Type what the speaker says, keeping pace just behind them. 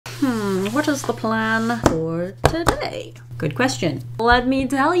What is the plan for today? Good question. Let me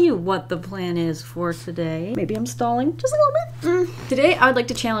tell you what the plan is for today. Maybe I'm stalling just a little bit. Today, I would like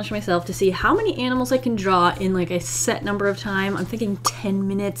to challenge myself to see how many animals I can draw in like a set number of time. I'm thinking 10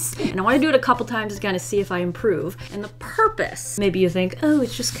 minutes. And I want to do it a couple times to kind of see if I improve. And the purpose, maybe you think, oh,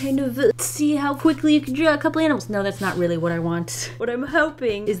 it's just kind of see how quickly you can draw a couple animals. No, that's not really what I want. What I'm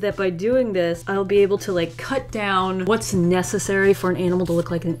hoping is that by doing this, I'll be able to like cut down what's necessary for an animal to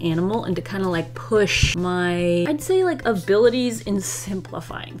look like an animal and to kind of like push my, I'd say like abilities in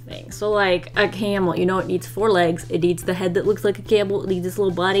simplifying things. So like a camel, you know, it needs 4 legs, it needs the head that looks like a camel, it needs its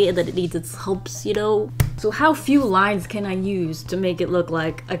little body, and then it needs its humps, you know. So how few lines can I use to make it look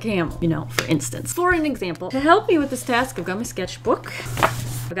like a camel, you know, for instance. For an example, to help me with this task, I've got my sketchbook.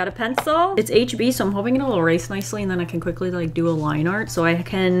 I got a pencil. It's HB, so I'm hoping it'll erase nicely and then I can quickly like do a line art so I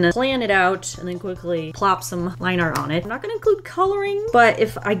can plan it out and then quickly plop some line art on it. I'm not gonna include coloring, but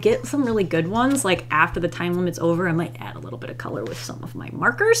if I get some really good ones, like after the time limit's over, I might add a little bit of color with some of my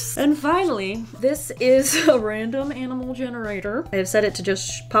markers. And finally, this is a random animal generator. I have set it to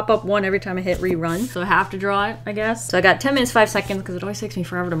just pop up one every time I hit rerun, so I have to draw it, I guess. So I got 10 minutes, 5 seconds, because it always takes me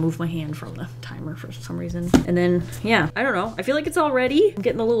forever to move my hand from the timer for some reason. And then, yeah, I don't know. I feel like it's all ready. I'm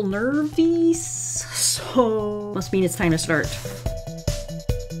getting a little nervy, so must mean it's time to start.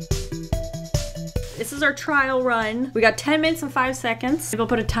 This is our trial run. We got 10 minutes and 5 seconds. Maybe I'll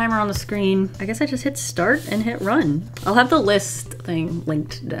put a timer on the screen. I guess I just hit start and hit run. I'll have the list thing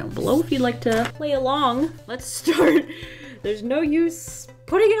linked down below if you'd like to play along. Let's start. There's no use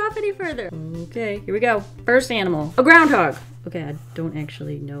putting it off any further. Okay, here we go. First animal, a groundhog. Okay, I don't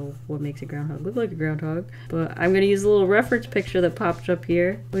actually know what makes a groundhog look like a groundhog, but I'm gonna use a little reference picture that popped up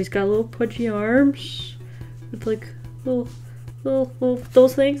here. Oh, he's got little pudgy arms with like little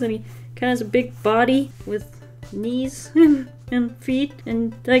those things, and he kind of has a big body with knees and feet,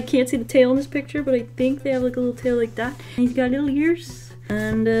 and I can't see the tail in this picture, but I think they have like a little tail like that. And he's got little ears,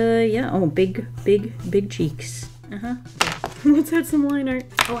 and yeah, oh, big cheeks. Let's add some line art.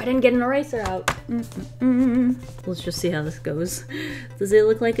 Oh, I didn't get an eraser out. Let's just see how this goes. Does it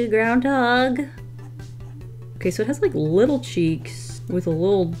look like a groundhog? Okay, so it has like little cheeks with a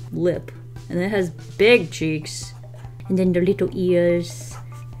little lip, and then it has big cheeks, and then the little ears,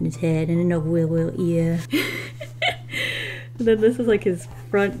 and his head, and another little ear. And then this is like his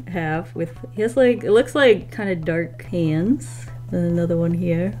front half with, he has like, it looks like kind of dark hands. And another one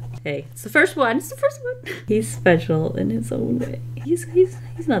here. Hey, it's the first one. It's the first one. He's special in his own way. He's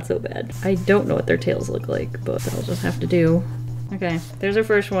not so bad. I don't know what their tails look like, but I'll just have to do. Okay, there's our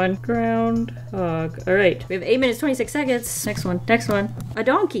first one. Groundhog. All right, we have 8 minutes, 26 seconds. Next one, next one. A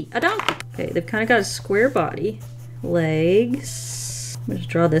donkey, a donkey. Okay, they've kind of got a square body. Legs. I'm gonna just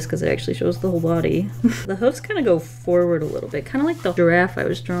draw this because it actually shows the whole body. The hoofs kind of go forward a little bit, kind of like the giraffe I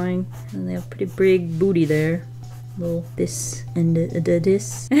was drawing. And they have pretty big booty there. Little this and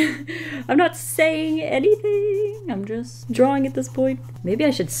this. I'm not saying anything. I'm just drawing at this point. Maybe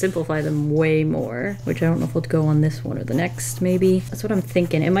I should simplify them way more, which I don't know if it'll go on this one or the next, maybe. That's what I'm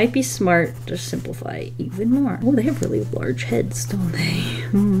thinking. It might be smart to simplify even more. Oh, they have really large heads, don't they?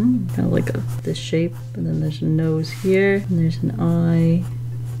 Kind of like this shape, and then there's a nose here, and there's an eye.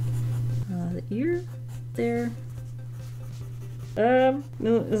 The ear there.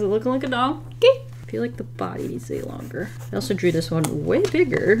 Is it looking like a donkey? I feel like the body needs to be longer. I also drew this one way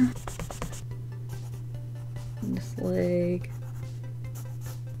bigger. This leg.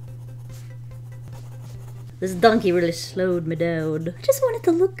 This donkey really slowed me down. I just want it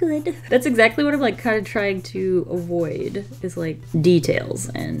to look good. That's exactly what I'm like kind of trying to avoid, is like details.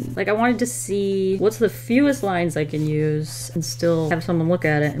 And like I wanted to see what's the fewest lines I can use and still have someone look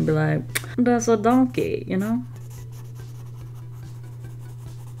at it and be like, that's a donkey, you know?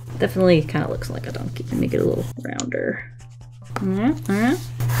 Definitely kind of looks like a donkey. Make it a little rounder. Let's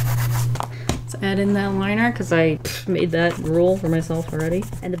add in that line art because I made that rule for myself already.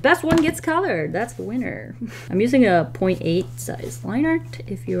 And the best one gets colored. That's the winner. I'm using a 0.8 size line art,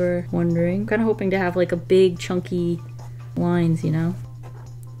 if you're wondering. Kind of hoping to have like a big chunky lines, you know?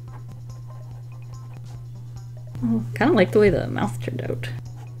 Oh, kind of like the way the mouth turned out.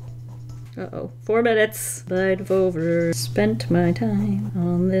 Uh-oh, 4 minutes. I've over spent my time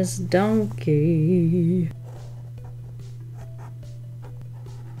on this donkey.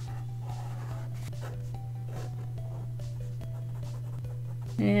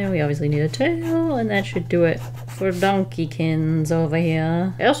 And we obviously need a tail, and that should do it for donkeykins over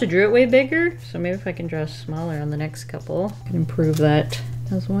here. I also drew it way bigger, so maybe if I can draw smaller on the next couple, I can improve that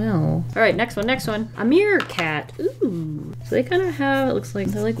as well. All right, next one. A meerkat. Ooh. So they kind of have, it looks like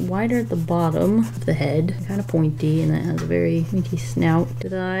they're like wider at the bottom of the head, kind of pointy, and it has a very pointy snout to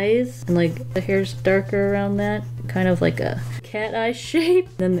the eyes. And like the hair's darker around that, kind of like a cat eye shape.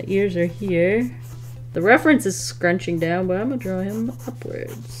 Then the ears are here. The reference is scrunching down, but I'm gonna draw him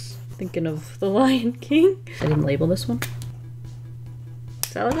upwards. Thinking of the Lion King. I didn't label this one.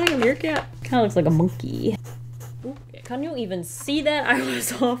 Does that look like a meerkat? Kind of looks like a monkey. Ooh, can you even see that? I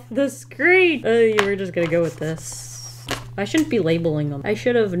was off the screen. You were just gonna go with this. I shouldn't be labeling them. I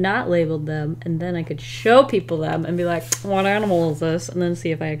should have not labeled them, and then I could show people them and be like, what animal is this? And then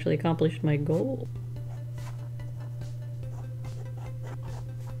see if I actually accomplished my goal.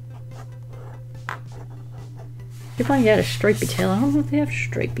 If I had a stripy tail, I don't know if they have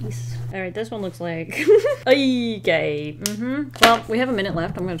stripies. Alright, this one looks like... okay. Well, we have a minute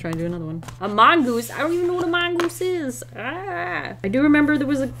left. I'm gonna try and do another one. A mongoose. I don't even know what a mongoose is. Ah. I do remember there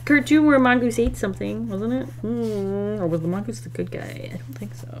was a cartoon where a mongoose ate something, wasn't it? Or was the mongoose the good guy? I don't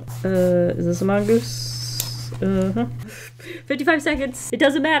think so. Is this a mongoose? 55 seconds. It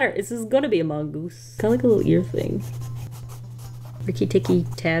doesn't matter. This is gonna be a mongoose. Kind of like a little ear thing. Ricky Ticky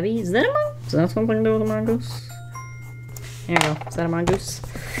Tabby. Is that a mongoose? Is that something to do with a mongoose? There you go. Is that a mongoose?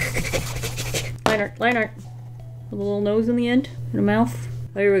 Line art. With a little nose in the end and a mouth.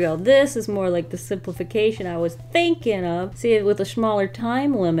 Oh, here we go. This is more like the simplification I was thinking of. See, with a smaller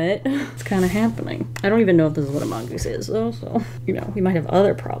time limit, it's kind of happening. I don't even know if this is what a mongoose is, though, so, you know, we might have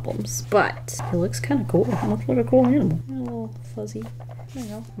other problems. But it looks kind of cool. It looks like a cool animal. A little fuzzy. There you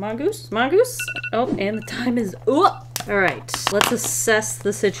go. Mongoose? Mongoose? Oh, and the time is up. All right, let's assess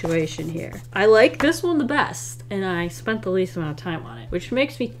the situation here. I like this one the best, and I spent the least amount of time on it, which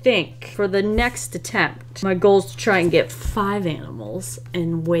makes me think for the next attempt, my goal is to try and get 5 animals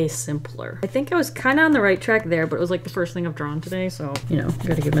and way simpler. I think I was kind of on the right track there, but it was like the first thing I've drawn today, so, you know,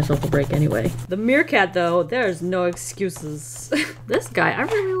 gotta give myself a break anyway. The meerkat, though, there's no excuses. This guy, I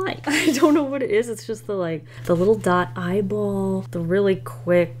really like. I don't know what it is. It's just the, like, the little dot eyeball, the really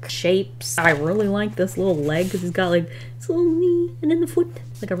quick shapes. I really like this little leg because he's got, like, this little knee and then the foot.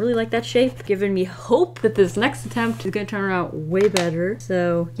 Like, I really like that shape, giving me hope that this next attempt is gonna turn out way better.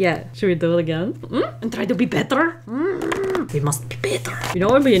 So, yeah. Should we do it again? And try to be better? We must be better. You know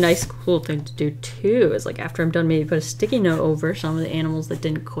what would be a nice, cool thing to do, too, is, like, after I'm done, maybe put a sticky note over some of the animals that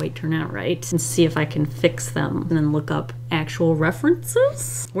didn't quite turn out right and see if I can fix them and then look up actual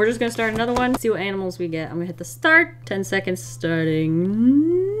references. We're just gonna start another one, see what animals we get. I'm gonna hit the start. 10 seconds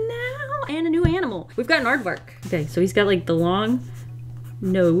starting now. And a new animal. We've got an aardvark. Okay, so he's got, like, the long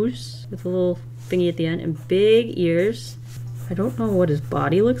nose with a little thingy at the end and big ears. I don't know what his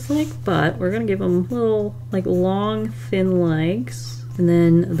body looks like, but we're gonna give him little, like, long, thin legs. And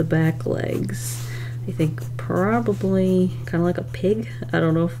then the back legs. I think probably kind of like a pig. I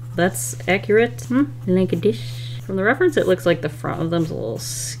don't know if that's accurate. Like a dish. From the reference, it looks like the front of them's a little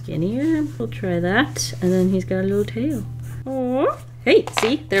skinnier. We'll try that. And then he's got a little tail. Aww. Hey,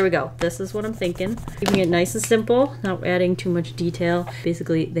 see? There we go. This is what I'm thinking. Keeping it nice and simple, not adding too much detail.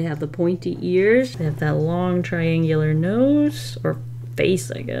 Basically, they have the pointy ears. They have that long triangular nose, or face,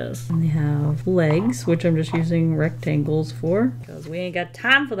 I guess. And they have legs, which I'm just using rectangles for, because we ain't got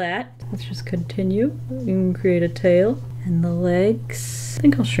time for that. Let's just continue. We can create a tail. And the legs, I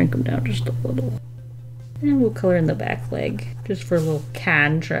think I'll shrink them down just a little. And we'll color in the back leg, just for a little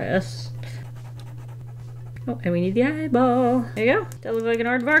contrast. Oh, and we need the eyeball. There you go. That looks like an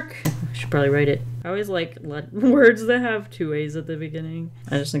aardvark. I should probably write it. I always like words that have 2 A's at the beginning.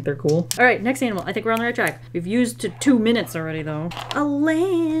 I just think they're cool. All right, next animal. I think we're on the right track. We've used 2 minutes already, though. A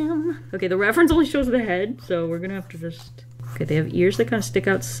lamb. Okay, the reference only shows the head, so we're gonna have to just... Okay, they have ears that kind of stick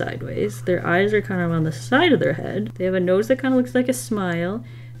out sideways. Their eyes are kind of on the side of their head. They have a nose that kind of looks like a smile.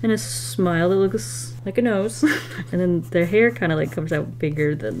 And a smile that looks like a nose. And then their hair kind of like comes out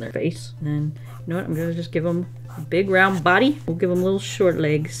bigger than their face. And then, you know what, I'm gonna just give them a big round body. We'll give them little short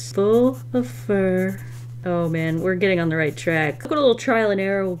legs. Full of fur. Oh man, we're getting on the right track. Look what a little trial and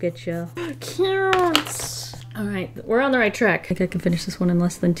error will get you. Cute! Alright, we're on the right track. I think I can finish this one in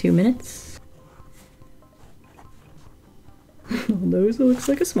less than 2 minutes. Little nose that looks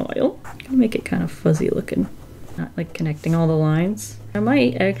like a smile. I'm gonna make it kind of fuzzy looking. Not like connecting all the lines. I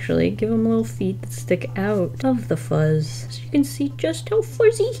might actually give him little feet that stick out of the fuzz so you can see just how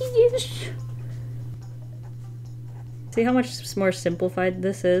fuzzy he is. See how much more simplified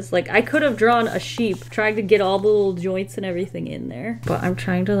this is? Like, I could have drawn a sheep trying to get all the little joints and everything in there, but I'm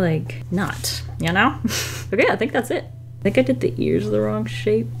trying to, like, not, you know? Okay, I think that's it. I think I did the ears the wrong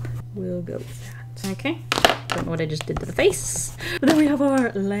shape. We'll go with that. Okay. Don't know what I just did to the face. But then we have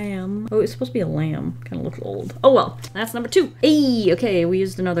our lamb. Oh, it's supposed to be a lamb. Kind of looks old. Oh well, that's number 2. Hey, okay, we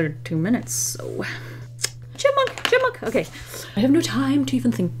used another 2 minutes, so... Chipmunk, chipmunk. Okay, I have no time to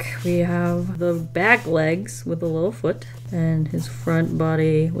even think. We have the back legs with a little foot, and his front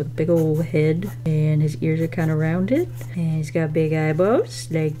body with a big old head, and his ears are kind of rounded, and he's got big eyeballs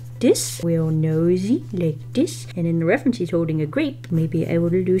like this, real nosy like this, and in the reference he's holding a grape. Maybe I will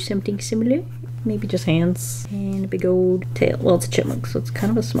do something similar. Maybe just hands and a big old tail. Well, it's a chipmunk, so it's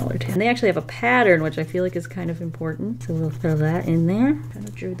kind of a smaller tail. And they actually have a pattern, which I feel like is kind of important. So we'll throw that in there. Kind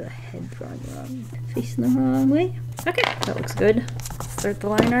of drew the head drawing wrong. Facing the wrong way. Okay, that looks good. Start the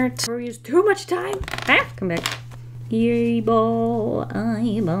line art before we use too much time. Ah, come back. Eyeball,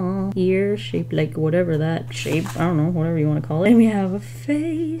 eyeball. Ear shaped like whatever that shape. I don't know, whatever you want to call it. And we have a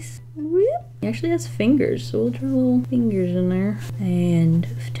face. Whoop. He actually has fingers, so we'll draw little fingers in there. And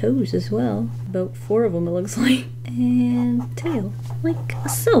toes as well. About 4 of them it looks like. And tail, like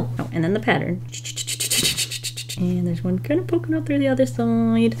so. Oh, and then the pattern. And there's one kind of poking out through the other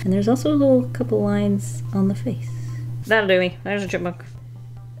side. And there's also a little couple lines on the face. That'll do me. There's a chipmunk.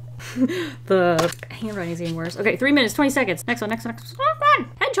 The handwriting is getting worse. Okay, 3 minutes, 20 seconds. Next one, next one, next one. Come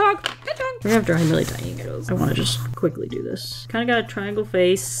on! Hedgehog! Hedgehog! We're gonna have to draw him really tiny girls. I wanna just quickly do this. Kinda got a triangle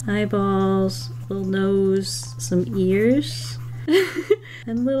face, eyeballs, little nose, some ears,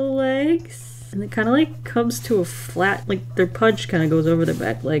 and little legs. And it kind of like comes to a flat, like their pudge kind of goes over their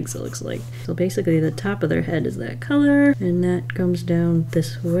back legs, it looks like. So basically the top of their head is that color, and that comes down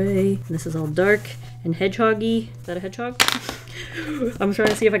this way. And this is all dark and hedgehoggy. Is that a hedgehog? I'm trying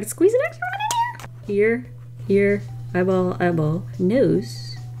to see if I can squeeze an extra one in here. Ear, eyeball, eyeball,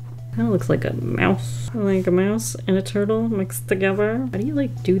 nose. Kind of looks like a mouse. Like a mouse and a turtle mixed together. How do you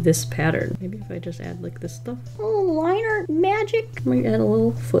like do this pattern? Maybe if I just add like this stuff. Oh, liner magic. Might add a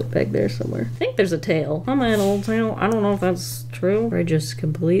little foot back there somewhere. I think there's a tail. I'm gonna add a little tail. I don't know if that's true. Or I just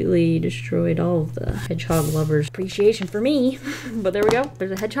completely destroyed all of the hedgehog lovers' appreciation for me. But there we go.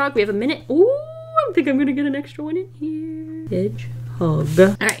 There's a hedgehog. We have a minute. Ooh, I think I'm gonna get an extra one in here. Hedgehog.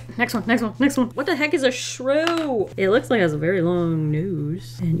 Alright, next one, next one, next one. What the heck is a shrew? It looks like it has a very long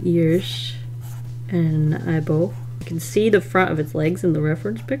nose and ears and an eyeball. You can see the front of its legs in the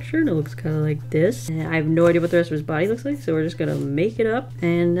reference picture, and it looks kind of like this. And I have no idea what the rest of his body looks like, so we're just gonna make it up.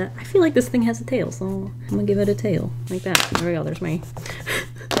 And I feel like this thing has a tail, so I'm gonna give it a tail. Like that. There we go, there's my...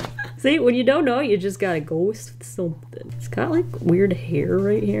 See, when you don't know, you just gotta go with something. It's got like weird hair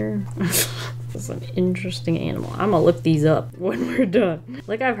right here. It's an interesting animal. I'm gonna look these up when we're done.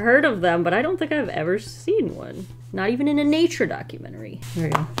 Like, I've heard of them, but I don't think I've ever seen one. Not even in a nature documentary. There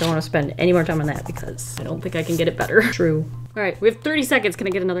we go. Don't want to spend any more time on that because I don't think I can get it better. True. All right, we have 30 seconds. Can I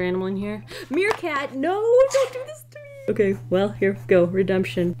get another animal in here? Meerkat, no, don't do this to me. Okay, well, here we go.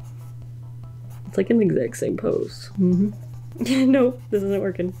 Redemption. It's like in the exact same pose. No, this isn't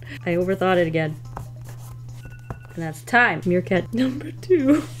working. I overthought it again. And that's time. Meerkat number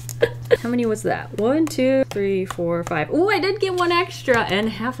 2. How many was that? 1, 2, 3, 4, 5. Oh, I did get one extra and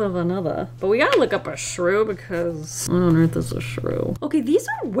half of another. But we gotta look up a shrew because what on earth is a shrew? Okay, these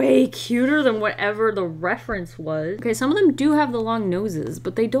are way cuter than whatever the reference was. Okay, some of them do have the long noses,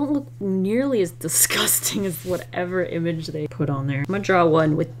 but they don't look nearly as disgusting as whatever image they put on there. I'm gonna draw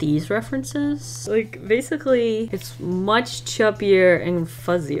one with these references. Like, basically, it's much chubbier and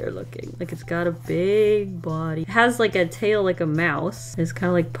fuzzier looking. Like, it's got a big body. It has like a tail like a mouse. It's kind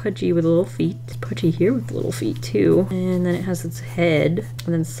of like pudgy with little feet. It's pudgy here with little feet too. And then it has its head.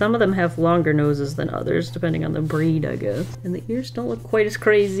 And then some of them have longer noses than others, depending on the breed, I guess. And the ears don't look quite as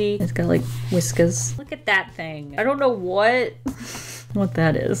crazy. It's got like whiskers. Look at that thing. I don't know what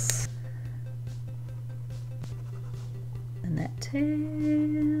that is. And that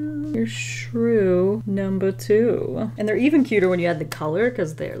tail. Your shrew number 2. And they're even cuter when you add the color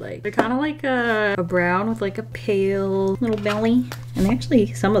because they're kind of like a brown with like a pale little belly. And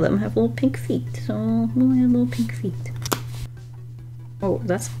actually some of them have little pink feet. So we'll add little pink feet. Oh,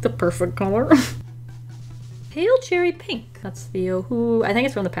 that's the perfect color. Pale cherry pink. That's the Ohu. I think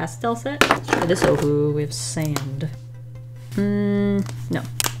it's from the pastel set. Let's try this Ohu. We have sand. No. Nope,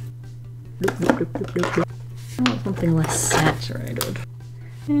 nope, nope, nope, nope, nope. Oh, something less saturated.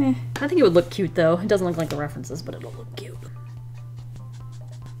 I think it would look cute though. It doesn't look like the references, but it'll look cute.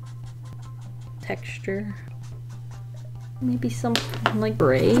 Texture. Maybe something like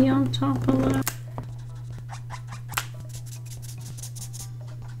gray on top of that.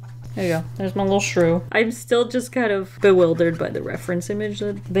 There you go. There's my little shrew. I'm still just kind of bewildered by the reference image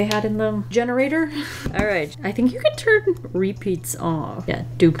that they had in the generator. All right. I think you can turn repeats off. Yeah,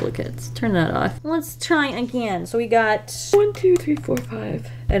 duplicates. Turn that off. Let's try again. So we got 1, 2, 3, 4,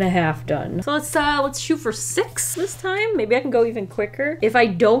 5. and a half done. So let's shoot for 6 this time. Maybe I can go even quicker. If I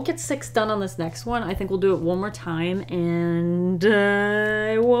don't get 6 done on this next one, I think we'll do it one more time, and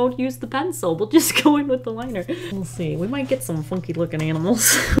I won't use the pencil. We'll just go in with the liner. We'll see. We might get some funky looking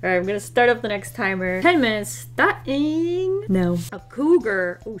animals. All right, I'm gonna start up the next timer. 10 minutes starting. No. A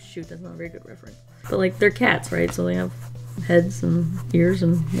cougar. Oh shoot, that's not a very good reference. But like, they're cats, right? So they have heads and ears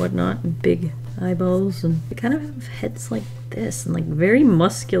and whatnot, and big eyeballs, and they kind of have heads like this and like very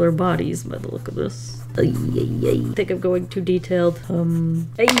muscular bodies by the look of this. I think I'm going too detailed.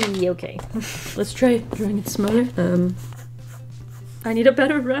 Okay. Let's try drawing it smaller. I need a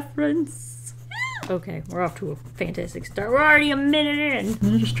better reference. Okay, we're off to a fantastic start. We're already a minute in. I'm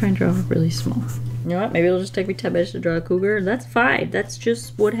gonna just try and draw it really small. You know what? Maybe it'll just take me 10 minutes to draw a cougar. That's fine. That's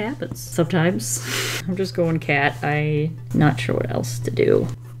just what happens sometimes. I'm just going cat. I'm not sure what else to do.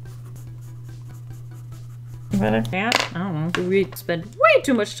 Better cat? I don't know. We spend way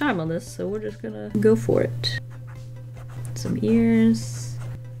too much time on this, so we're just gonna go for it. Some ears.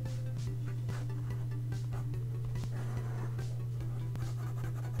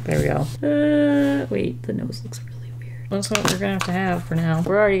 There we go. Wait, the nose looks really weird. That's what we're gonna have to have for now.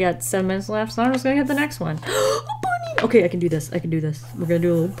 We're already got 7 minutes left, so I'm just gonna hit the next one. Oh, bunny! Okay, I can do this. I can do this. We're gonna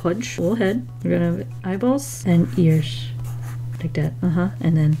do a little punch, a little head. We're gonna have eyeballs and ears. Like that.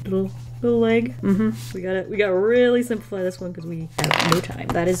 And then little leg. We gotta really simplify this one because we have no time.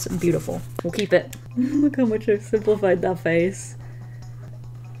 That is beautiful. We'll keep it. Look how much I've simplified that face.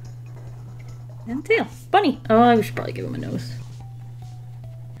 And tail. Bunny. Oh, we should probably give him a nose.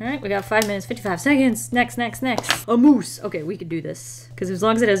 Alright, we got 5 minutes, 55 seconds. Next. A moose. Okay, we can do this. Because as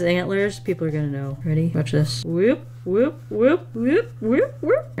long as it has antlers, people are gonna know. Ready? Watch this. Whoop, whoop, whoop, whoop, whoop,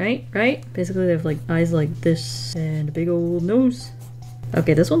 whoop. Right? Basically, they have like eyes like this and a big old nose.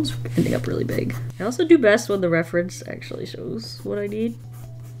 Okay, this one's ending up really big. I also do best when the reference actually shows what I need.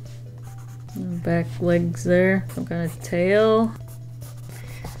 Back legs there. Some kind of tail.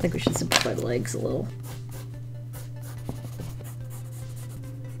 I think we should simplify the legs a little.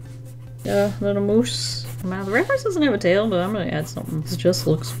 Yeah, then a moose. Now, the reference doesn't have a tail, but I'm gonna add something. This just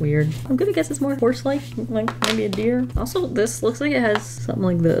looks weird. I'm gonna guess it's more horse-like, like maybe a deer. Also, this looks like it has something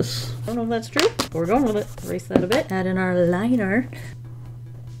like this. I don't know if that's true, but we're going with it. Erase that a bit. Add in our liner.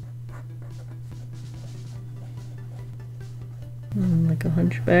 Like a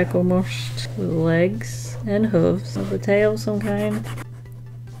hunchback almost, with legs and hooves. With a tail of some kind.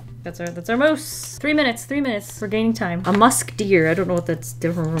 That's our moose. 3 minutes. We're gaining time. A musk deer. I don't know what that's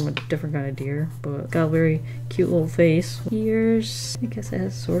different from a different kind of deer, but got a very cute little face. Ears. I guess it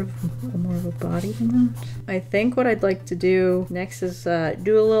has sort of more of a body than that. I think what I'd like to do next is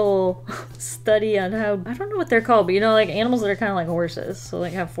do a little study on how, I don't know what they're called, but you know, like animals that are kind of like horses, so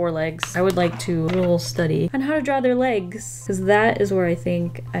like have 4 legs. I would like to do a little study on how to draw their legs, because that is where I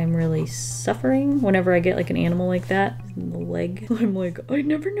think I'm really suffering whenever I get like an animal like that. The leg. I'm like, I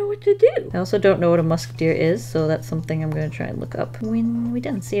never know what to do. I also don't know what a musk deer is, so that's something I'm gonna try and look up when we're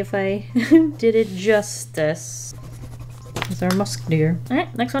done. See if I did it justice. It's our musk deer.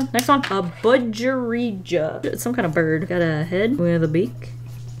 Alright, next one. A budgerija. It's some kind of bird. Got a head with a beak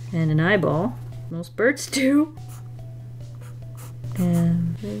and an eyeball. Most birds do.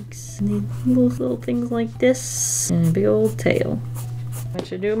 And legs need little things like this. And a big old tail. That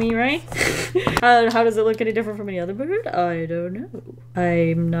should do me, right? How does it look any different from any other bird? I don't know.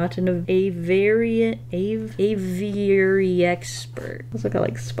 I'm not an aviary expert. Let's look at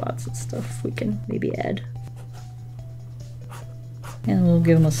like spots and stuff we can maybe add. And we'll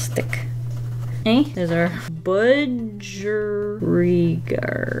give him a stick. There's our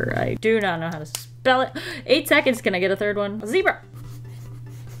budgerigar. I do not know how to spell it. 8 seconds. Can I get a third one? A zebra.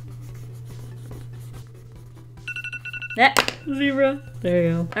 Yeah, zebra. There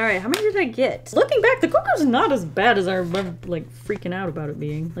you go. Alright, how many did I get? Looking back, the cougar's not as bad as I remember, like, freaking out about it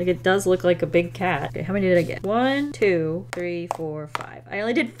being. Like, it does look like a big cat. Okay, how many did I get? 1, 2, 3, 4, 5. I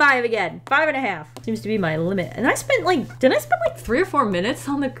only did 5 again. 5.5. Seems to be my limit. And I spent, like, didn't I spend, like, 3 or 4 minutes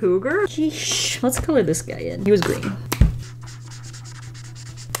on the cougar? Sheesh. Let's color this guy in. He was green.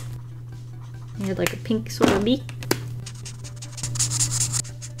 He had, like, a pink sort of beak.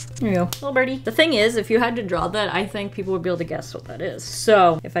 There you go, little birdie. The thing is, if you had to draw that, I think people would be able to guess what that is.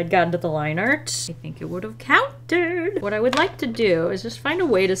 So if I'd gotten to the line art, I think it would have counted. What I would like to do is just find a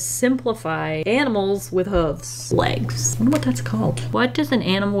way to simplify animals with hooves. Legs. I wonder what that's called. What is an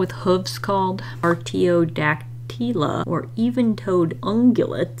animal with hooves called? Artiodactyl. dactyla, or even-toed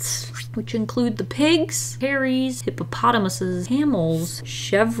ungulates, which include the pigs, hares, hippopotamuses, camels,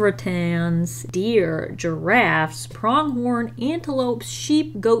 chevrotans, deer, giraffes, pronghorn, antelopes,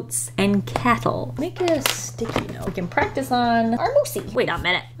 sheep, goats, and cattle. Make a sticky note. We can practice on our moosey. Wait a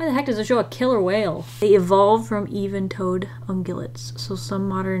minute. Why the heck does it show a killer whale? They evolved from even-toed ungulates, so some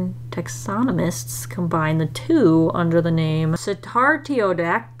modern taxonomists combine the two under the name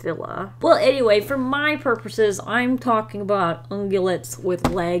Cetartiodactyla. Well, anyway, for my purposes, I'm talking about ungulates with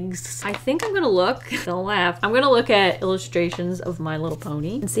legs. I think I'm gonna look, don't laugh, I'm gonna look at illustrations of My Little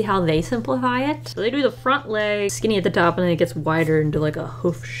Pony and see how they simplify it. So they do the front leg skinny at the top and then it gets wider into like a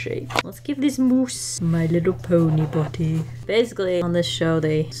hoof shape. Let's give this moose My Little Pony body. Basically, on this show,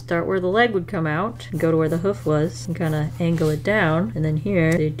 they start where the leg would come out, and go to where the hoof was, and kind of angle it down. And then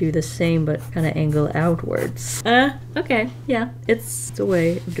here, they do the same, but kind of angle it outwards. Okay, yeah, it's a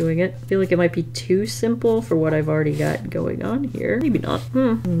way of doing it. I feel like it might be too simple for what I've already got going on here. Maybe not.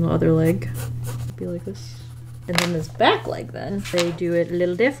 And the other leg would be like this. And then this back leg then, they do it a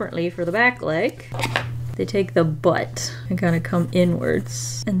little differently for the back leg. They take the butt and kind of come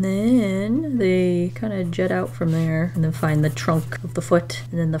inwards, and then they kind of jet out from there and then find the trunk of the foot.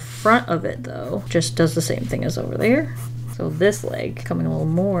 And then the front of it though just does the same thing as over there. So this leg coming a little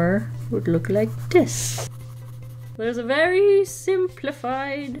more would look like this. There's a very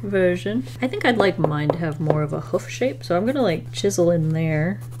simplified version. I think I'd like mine to have more of a hoof shape, so I'm gonna like chisel in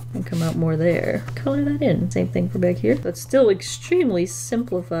there and come out more there. Color that in. Same thing for back here. That's still extremely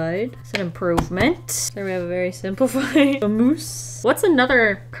simplified. It's an improvement. There we have a very simplified moose. What's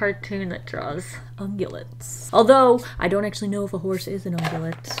another cartoon that draws ungulates? Although, I don't actually know if a horse is an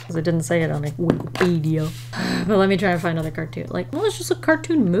ungulate, because it didn't say it on Wikipedia. But let me try and find another cartoon. Like, well, it's just a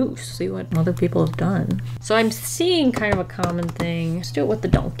cartoon moose. See what other people have done. So I'm seeing kind of a common thing. Let's do it with the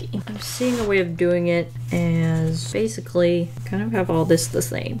donkey. I'm seeing a way of doing it as basically kind of have all this the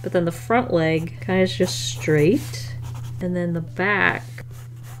same. But then the front leg kind of is just straight. And then the back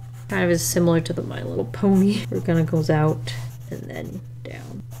kind of is similar to the My Little Pony. Where it kind of goes out and then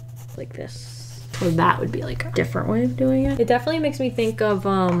down like this. So that would be like a different way of doing it. It definitely makes me think of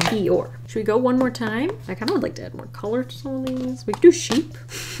Eeyore. Should we go one more time? I kind of would like to add more color to some of these. We could do sheep.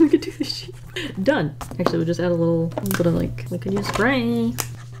 We could do the sheep. Done. Actually, we'll just add a little bit of like, we could use gray.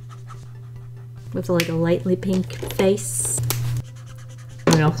 With like a lightly pink face.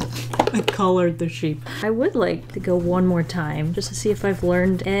 There we go. I colored the sheep. I would like to go one more time just to see if I've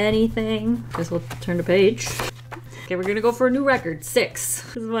learned anything. Guess we'll turn the page. Okay, we're gonna go for a new record. 6.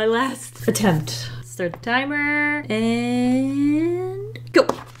 This is my last attempt. Start the timer and go.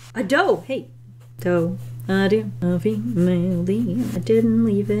 A doe. Hey, doe. I do a female deer. I didn't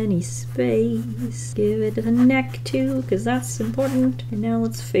leave any space. Give it a neck too, cause that's important. And now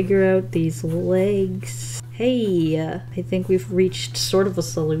let's figure out these legs. Hey, I think we've reached sort of a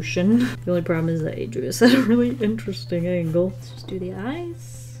solution. The only problem is that Adrius had a really interesting angle. Let's just do the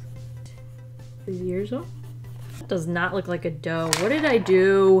eyes. These ears off. Does not look like a doe. What did I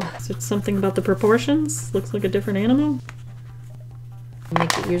do? Is it something about the proportions? Looks like a different animal.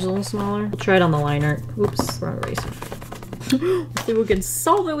 Make the ears a little smaller. We'll try it on the line art. Oops, wrong eraser. Let's see if we can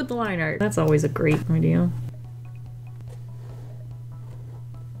solve it with the line art. That's always a great idea.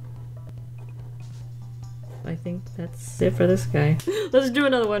 I think that's it for this guy. Let's do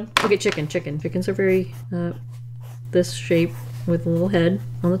another one. Okay, chicken. Chickens are very, this shape with a little head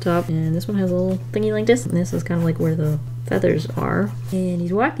on the top. And this one has a little thingy like this. And this is kind of like where the feathers are. And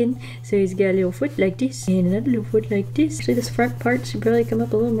he's walking, so he's got a little foot like this. And another little foot like this. Actually, this front part should probably come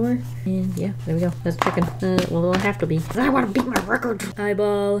up a little more. And yeah, there we go. That's chicken. Well, it'll have to be. I want to beat my record.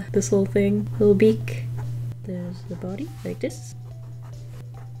 Eyeball, this little thing, little beak. There's the body, like this.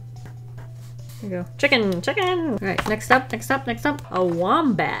 There you go. Chicken! Alright, next up. A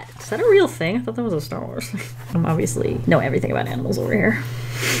wombat. Is that a real thing? I thought that was a Star Wars thing. I'm obviously know everything about animals over here.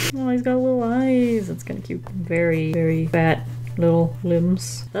 Oh, he's got little eyes. That's kind of cute. Very, very fat little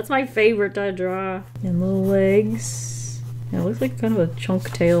limbs. That's my favorite to draw. And little legs. Yeah, it looks like kind of a chunk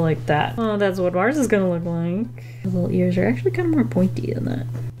tail like that. Oh, that's what ours is gonna look like. The little ears are actually kind of more pointy than that.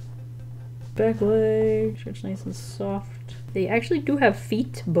 Back leg. It's nice and soft. They actually do have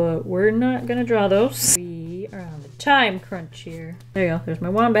feet, but we're not gonna draw those. We are on the time crunch here. There you go, there's my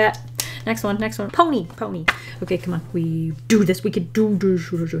wombat. Next one. Pony. Okay, come on, we do this. We can do this.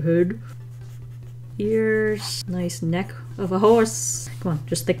 There's a head. Ears. Nice neck of a horse. Come on,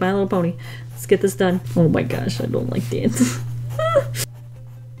 just think My Little Pony. Let's get this done. Oh my gosh, I don't like dance.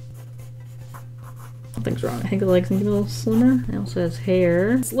 Something's wrong. I think the legs need to be a little slimmer. It also has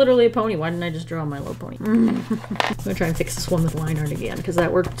hair. It's literally a pony. Why didn't I just draw my little pony? I'm gonna try and fix this one with line art again because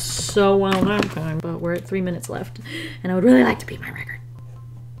that worked so well that time. But we're at 3 minutes left and I would really like to beat my record.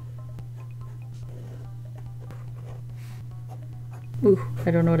 Ooh,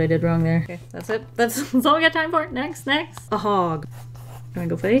 I don't know what I did wrong there. Okay, that's it. That's all we got time for. Next. A hog.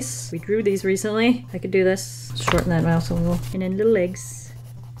 Triangle face. We drew these recently. I could do this. Shorten that mouse a little. And then little legs.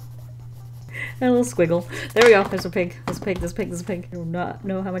 And a little squiggle. There we go. There's a pig. There's a pig. I do not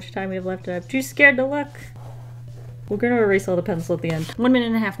know how much time we have left. I'm too scared to look. We're gonna erase all the pencil at the end. 1 minute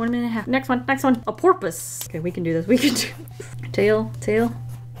and a half. Next one. A porpoise. Okay, we can do this. Tail. There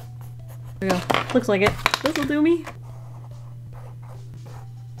we go. Looks like it. This'll do me.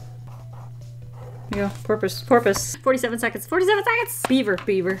 There you go. Porpoise. 47 seconds.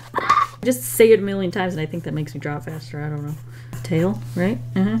 Beaver. Just say it a million times and I think that makes me draw it faster. I don't know. Tail, right?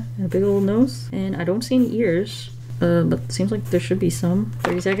 And a big old nose. And I don't see any ears. But it seems like there should be some.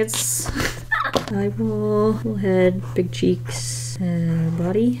 30 seconds. Eyeball, little head, big cheeks,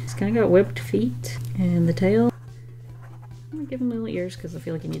 body. It's kind of got webbed feet. And the tail. I'm gonna give him little ears because I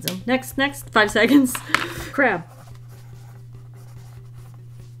feel like he needs them. Next. 5 seconds. Crab.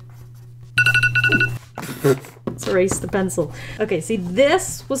 Let's erase the pencil. Okay, see,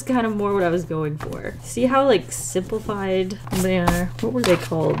 this was kind of more what I was going for. See how, like, simplified they are? What were they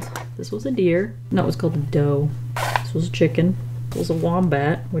called? This was a deer. No, it was called a doe. This was a chicken. This was a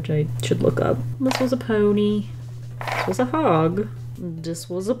wombat, which I should look up. This was a pony. This was a hog. This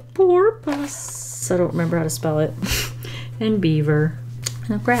was a porpoise. I don't remember how to spell it. And beaver.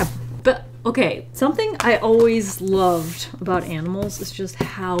 And a crab. But okay, something I always loved about animals is just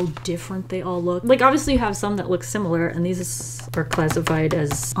how different they all look. Like, obviously you have some that look similar, and these are classified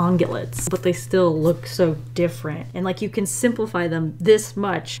as ungulates, but they still look so different. And like, you can simplify them this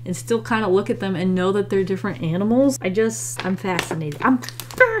much and still kind of look at them and know that they're different animals. I'm fascinated. I'm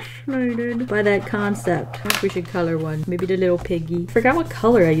fascinated by that concept. I think we should color one. Maybe the little piggy. I forgot what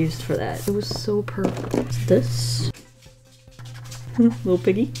color I used for that. It was so purple. What's this? Little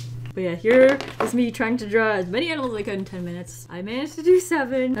piggy. But yeah, here is me trying to draw as many animals as I could in 10 minutes. I managed to do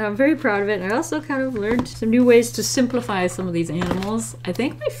 7, and I'm very proud of it. And I also kind of learned some new ways to simplify some of these animals. I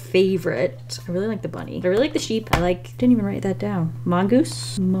think my favorite, I really like the bunny. I really like the sheep. Didn't even write that down.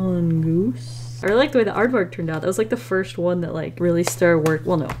 Mongoose. I really like the way the artwork turned out. That was like the first one that like really started work.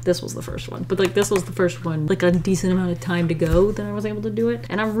 Well, no, this was the first one, but like this was the first one, like a decent amount of time to go that I was able to do it.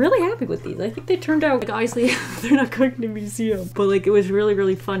 And I'm really happy with these. I think they turned out, like, obviously they're not going to the museum, but like it was really,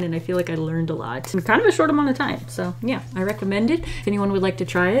 really fun. And I feel like I learned a lot in kind of a short amount of time. So yeah, I recommend it if anyone would like to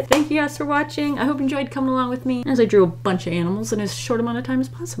try it. Thank you guys for watching. I hope you enjoyed coming along with me as I drew a bunch of animals in as short amount of time as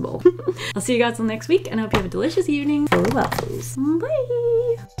possible. I'll see you guys next week, and I hope you have a delicious evening full of waffles.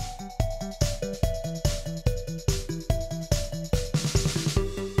 Bye!